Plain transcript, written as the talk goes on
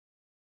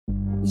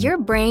Your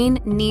brain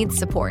needs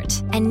support,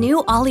 and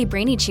new Ollie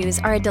Brainy Chews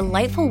are a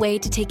delightful way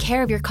to take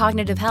care of your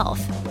cognitive health.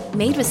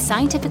 Made with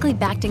scientifically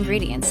backed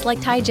ingredients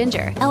like Thai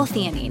ginger,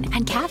 L-theanine,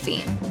 and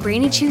caffeine,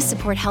 Brainy Chews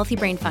support healthy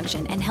brain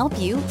function and help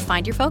you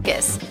find your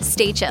focus,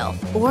 stay chill,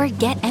 or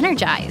get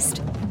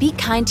energized. Be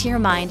kind to your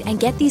mind and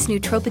get these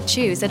nootropic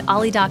chews at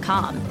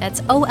ollie.com.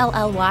 That's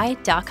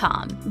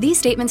OLLY.com. These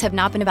statements have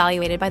not been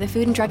evaluated by the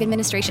Food and Drug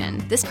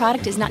Administration. This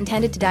product is not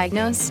intended to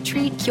diagnose,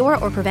 treat, cure,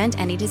 or prevent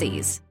any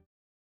disease.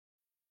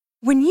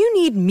 When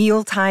you need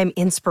mealtime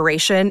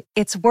inspiration,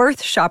 it's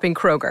worth shopping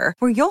Kroger,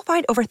 where you'll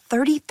find over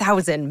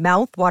 30,000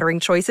 mouth-watering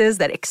choices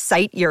that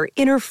excite your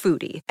inner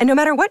foodie. And no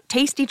matter what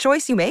tasty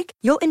choice you make,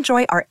 you'll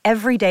enjoy our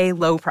everyday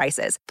low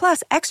prices,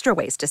 plus extra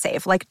ways to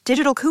save, like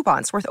digital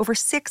coupons worth over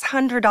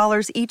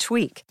 $600 each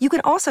week. You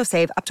can also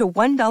save up to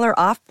 $1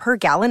 off per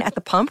gallon at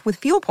the pump with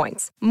fuel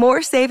points.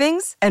 More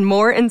savings and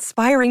more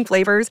inspiring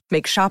flavors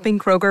make shopping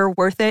Kroger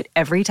worth it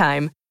every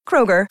time.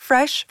 Kroger,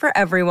 fresh for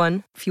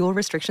everyone. Fuel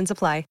restrictions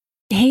apply.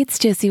 Hey, it's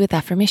Josie with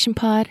Affirmation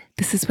Pod.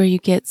 This is where you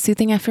get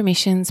soothing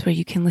affirmations where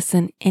you can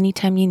listen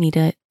anytime you need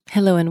it.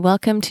 Hello and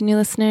welcome to new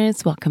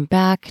listeners. Welcome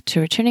back to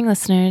returning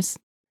listeners.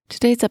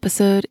 Today's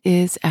episode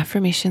is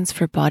Affirmations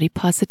for Body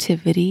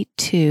Positivity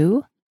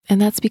 2.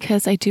 And that's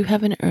because I do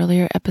have an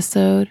earlier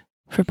episode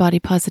for body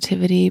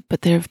positivity,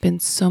 but there have been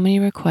so many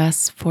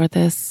requests for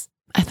this.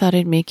 I thought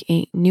I'd make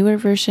a newer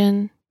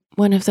version.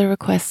 One of the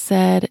requests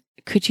said,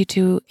 could you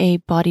do a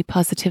body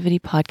positivity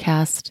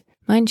podcast?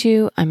 Mind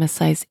you, I'm a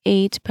size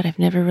 8, but I've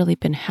never really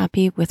been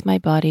happy with my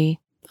body.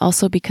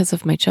 Also because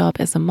of my job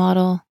as a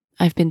model,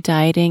 I've been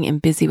dieting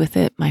and busy with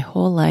it my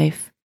whole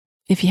life.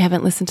 If you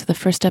haven't listened to the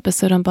first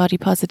episode on body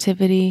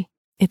positivity,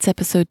 it's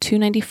episode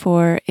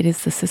 294. It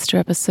is the sister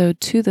episode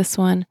to this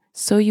one,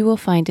 so you will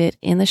find it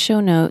in the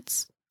show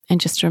notes. And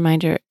just a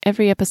reminder,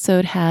 every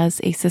episode has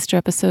a sister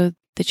episode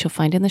that you'll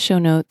find in the show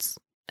notes,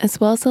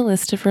 as well as a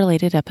list of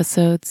related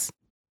episodes.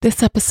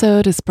 This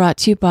episode is brought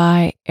to you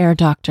by Air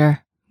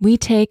Doctor. We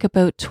take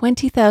about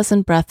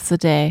 20,000 breaths a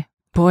day.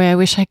 Boy, I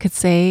wish I could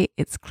say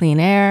it's clean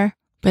air,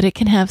 but it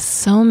can have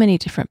so many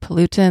different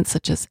pollutants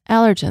such as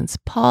allergens,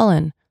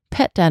 pollen,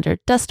 pet dander,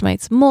 dust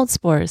mites, mold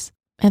spores.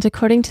 And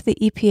according to the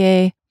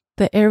EPA,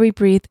 the air we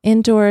breathe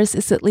indoors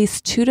is at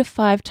least 2 to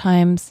 5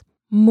 times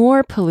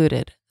more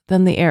polluted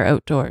than the air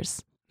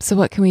outdoors. So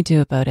what can we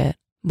do about it?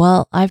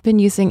 Well, I've been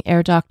using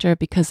Air Doctor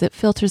because it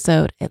filters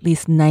out at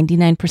least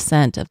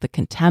 99% of the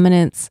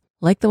contaminants,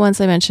 like the ones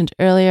I mentioned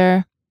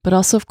earlier, but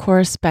also, of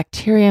course,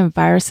 bacteria and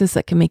viruses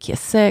that can make you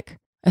sick,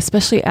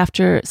 especially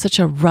after such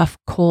a rough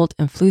cold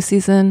and flu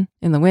season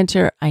in the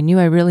winter. I knew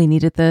I really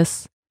needed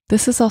this.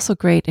 This is also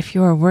great if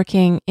you are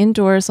working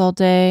indoors all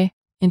day,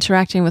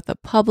 interacting with the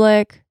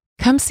public.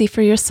 Come see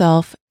for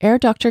yourself. Air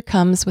Doctor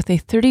comes with a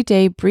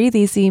 30-day breathe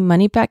easy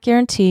money back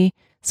guarantee.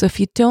 So if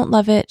you don't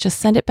love it, just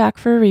send it back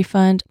for a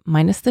refund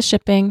minus the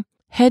shipping.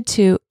 Head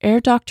to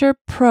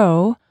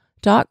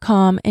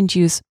airdoctorpro.com and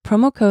use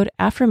promo code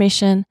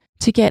AFFIRMATION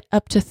to get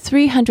up to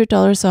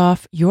 $300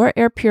 off your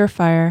air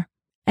purifier.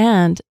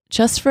 And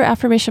just for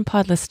Affirmation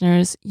Pod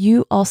listeners,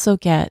 you also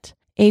get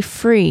a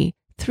free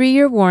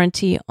 3-year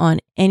warranty on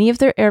any of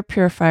their air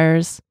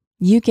purifiers.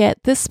 You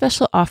get this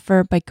special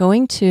offer by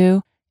going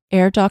to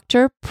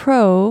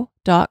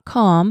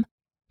airdoctorpro.com.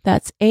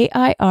 That's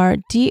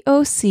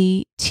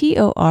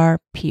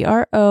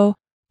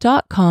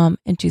airdoctorpro.com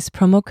and use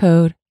promo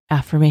code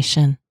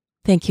AFFIRMATION.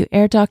 Thank you,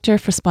 Air Doctor,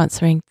 for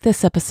sponsoring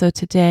this episode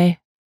today.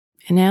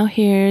 And now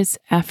here's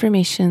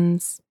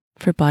Affirmations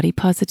for Body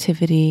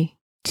Positivity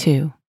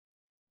 2.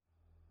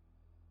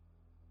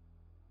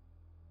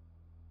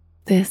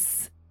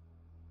 This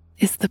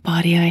is the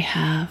body I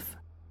have.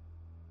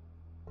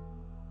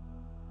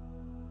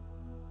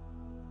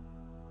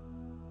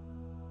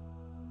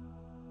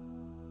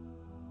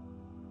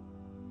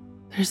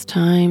 There's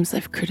times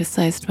I've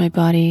criticized my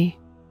body.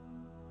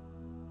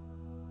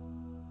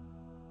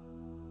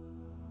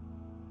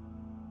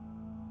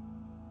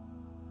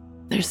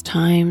 There's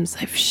times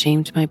I've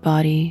shamed my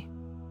body.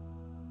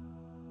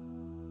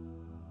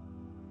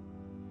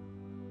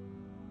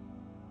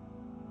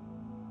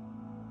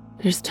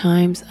 There's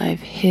times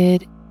I've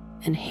hid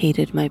and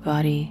hated my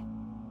body.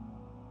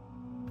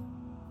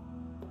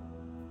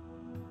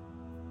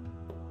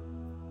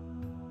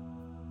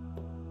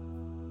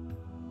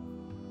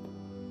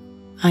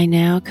 I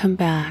now come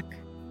back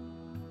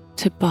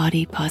to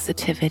body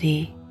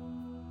positivity.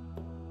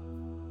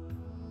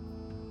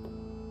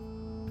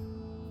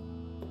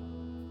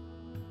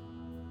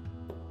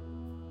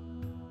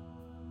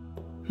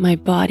 My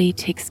body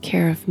takes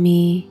care of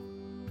me,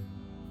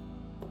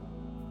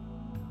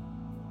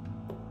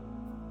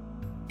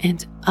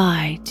 and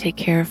I take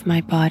care of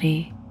my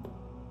body.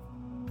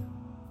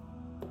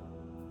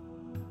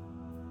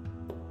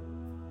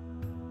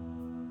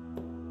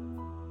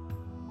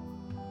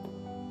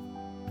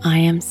 I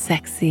am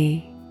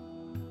sexy.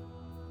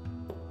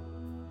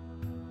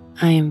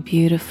 I am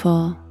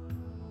beautiful.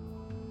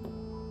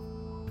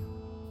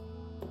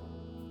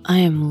 I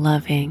am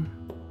loving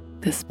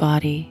this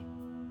body.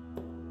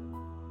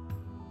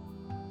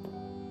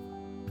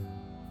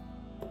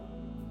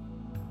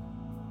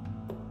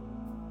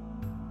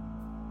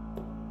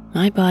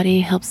 My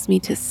body helps me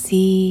to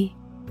see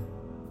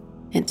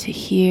and to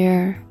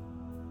hear.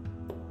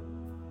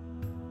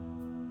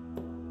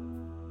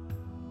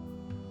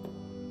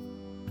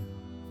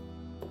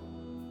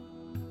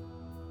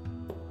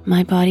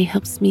 My body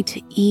helps me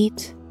to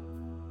eat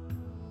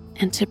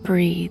and to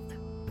breathe.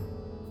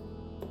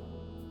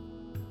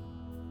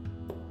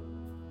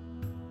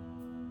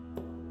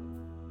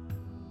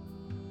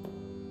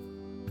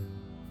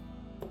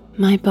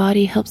 My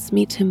body helps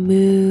me to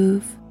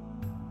move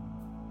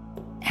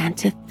and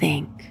to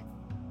think.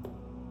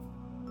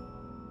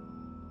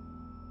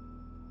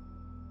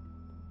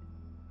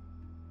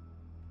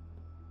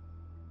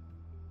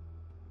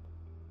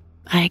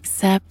 I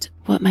accept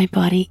what my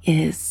body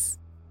is.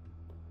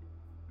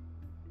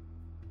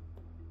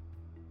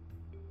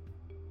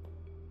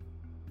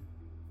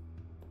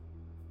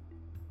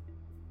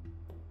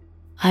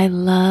 I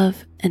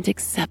love and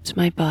accept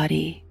my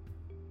body.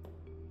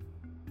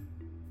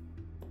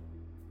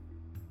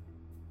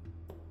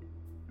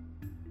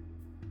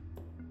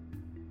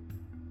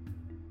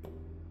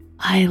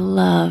 I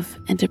love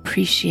and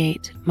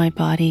appreciate my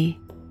body.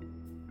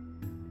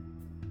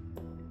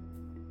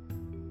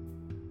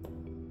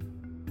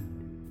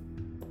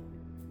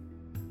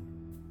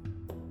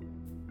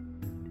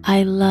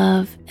 I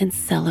love and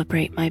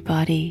celebrate my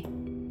body.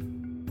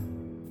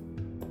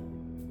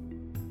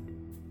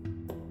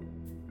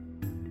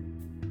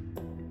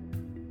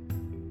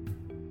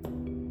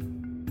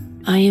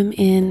 I am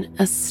in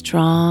a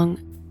strong,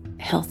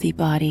 healthy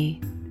body.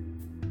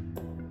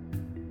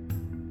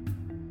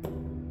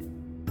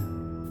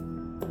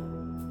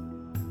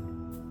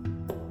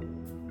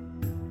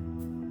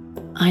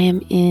 I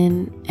am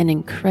in an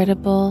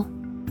incredible,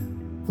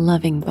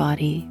 loving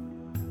body.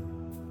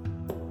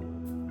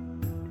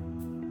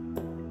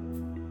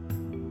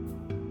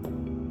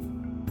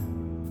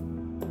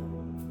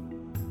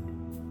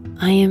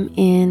 I am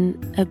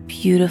in a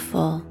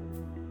beautiful,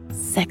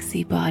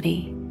 sexy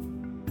body.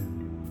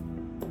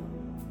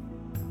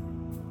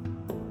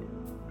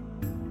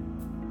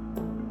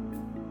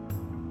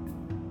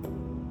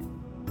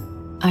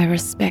 I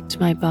respect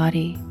my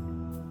body.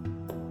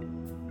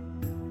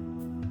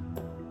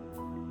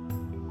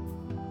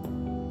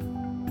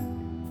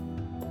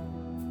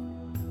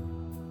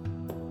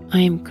 I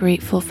am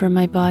grateful for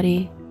my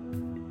body.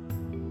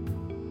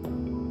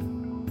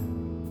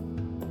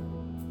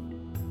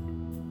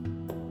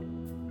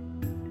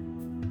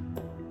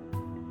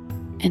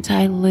 And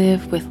I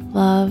live with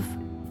love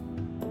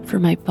for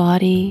my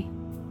body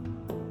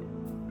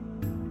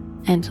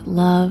and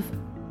love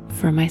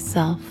for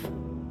myself.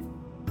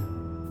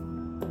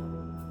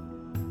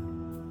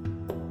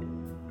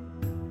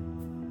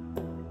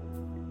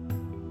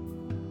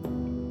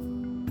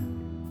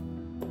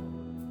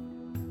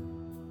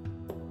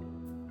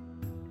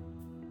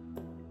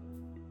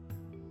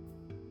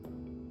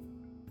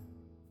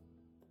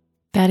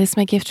 That is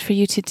my gift for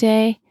you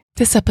today.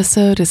 This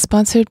episode is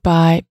sponsored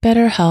by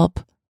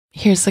BetterHelp.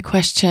 Here's the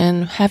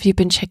question. Have you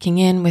been checking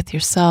in with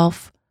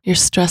yourself, your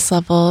stress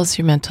levels,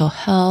 your mental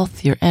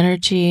health, your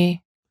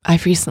energy?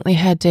 I've recently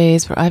had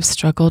days where I've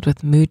struggled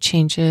with mood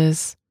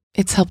changes.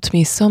 It's helped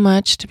me so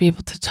much to be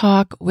able to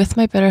talk with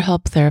my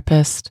BetterHelp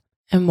therapist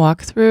and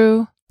walk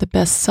through the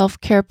best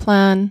self-care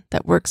plan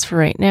that works for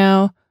right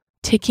now.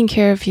 Taking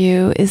care of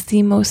you is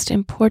the most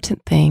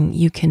important thing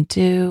you can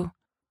do.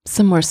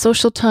 Some more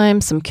social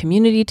time, some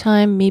community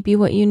time may be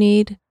what you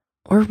need,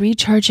 or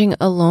recharging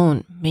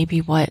alone may be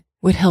what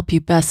would help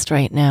you best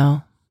right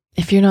now.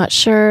 If you're not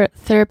sure,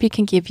 therapy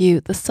can give you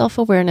the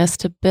self-awareness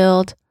to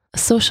build a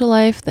social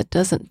life that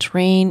doesn't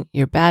drain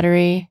your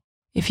battery.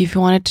 If you've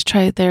wanted to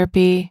try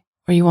therapy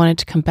or you wanted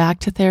to come back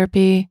to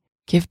therapy,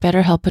 give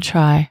BetterHelp a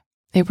try.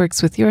 It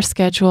works with your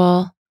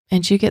schedule,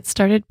 and you get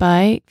started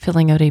by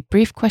filling out a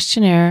brief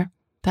questionnaire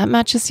that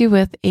matches you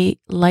with a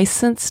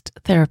licensed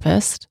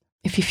therapist.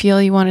 If you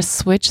feel you want to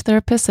switch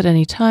therapists at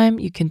any time,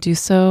 you can do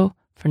so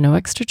for no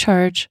extra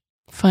charge.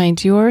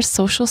 Find your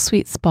social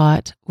sweet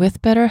spot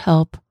with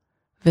BetterHelp.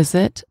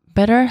 Visit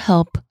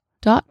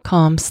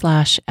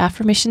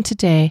betterhelp.com/affirmation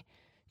today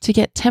to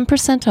get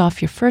 10%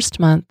 off your first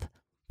month.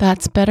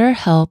 That's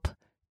BetterHelp,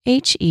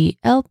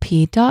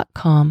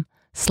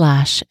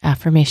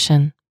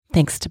 HELP.com/affirmation.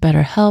 Thanks to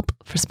BetterHelp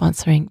for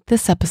sponsoring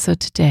this episode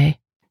today.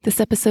 This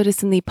episode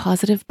is in the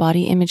positive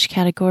body image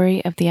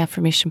category of the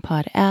Affirmation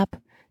Pod app.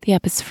 The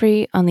app is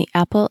free on the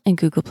Apple and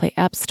Google Play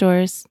app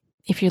stores.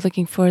 If you're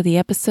looking for the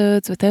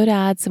episodes without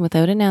ads and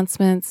without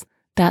announcements,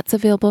 that's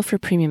available for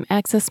Premium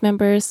Access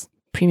members.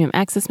 Premium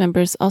Access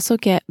members also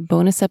get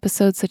bonus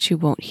episodes that you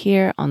won't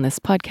hear on this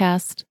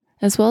podcast,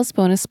 as well as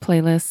bonus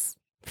playlists.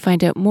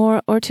 Find out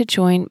more or to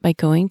join by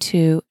going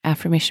to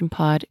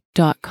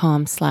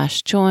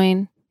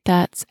affirmationpod.com/join.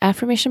 That's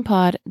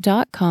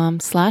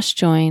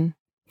affirmationpod.com/join.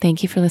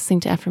 Thank you for listening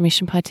to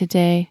Affirmation Pod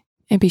today,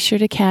 and be sure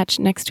to catch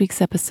next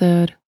week's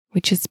episode,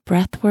 which is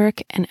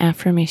breathwork and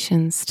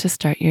affirmations to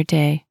start your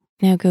day.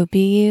 Now go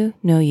be you,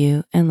 know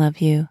you, and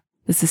love you.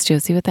 This is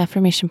Josie with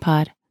Affirmation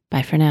Pod.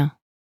 Bye for now.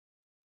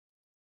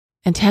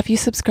 And have you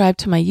subscribed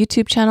to my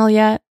YouTube channel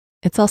yet?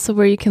 It's also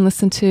where you can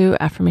listen to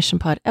Affirmation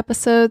Pod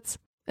episodes,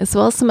 as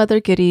well as some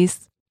other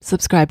goodies.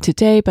 Subscribe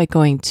today by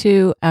going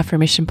to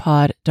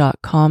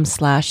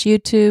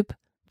affirmationpod.com/YouTube.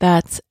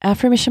 That's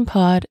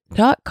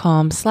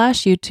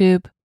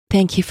affirmationpod.com/YouTube.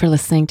 Thank you for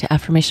listening to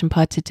Affirmation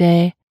Pod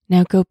today.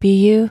 Now go be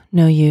you,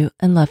 know you,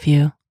 and love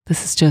you.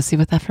 This is Josie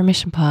with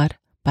Affirmation Pod.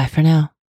 Bye for now.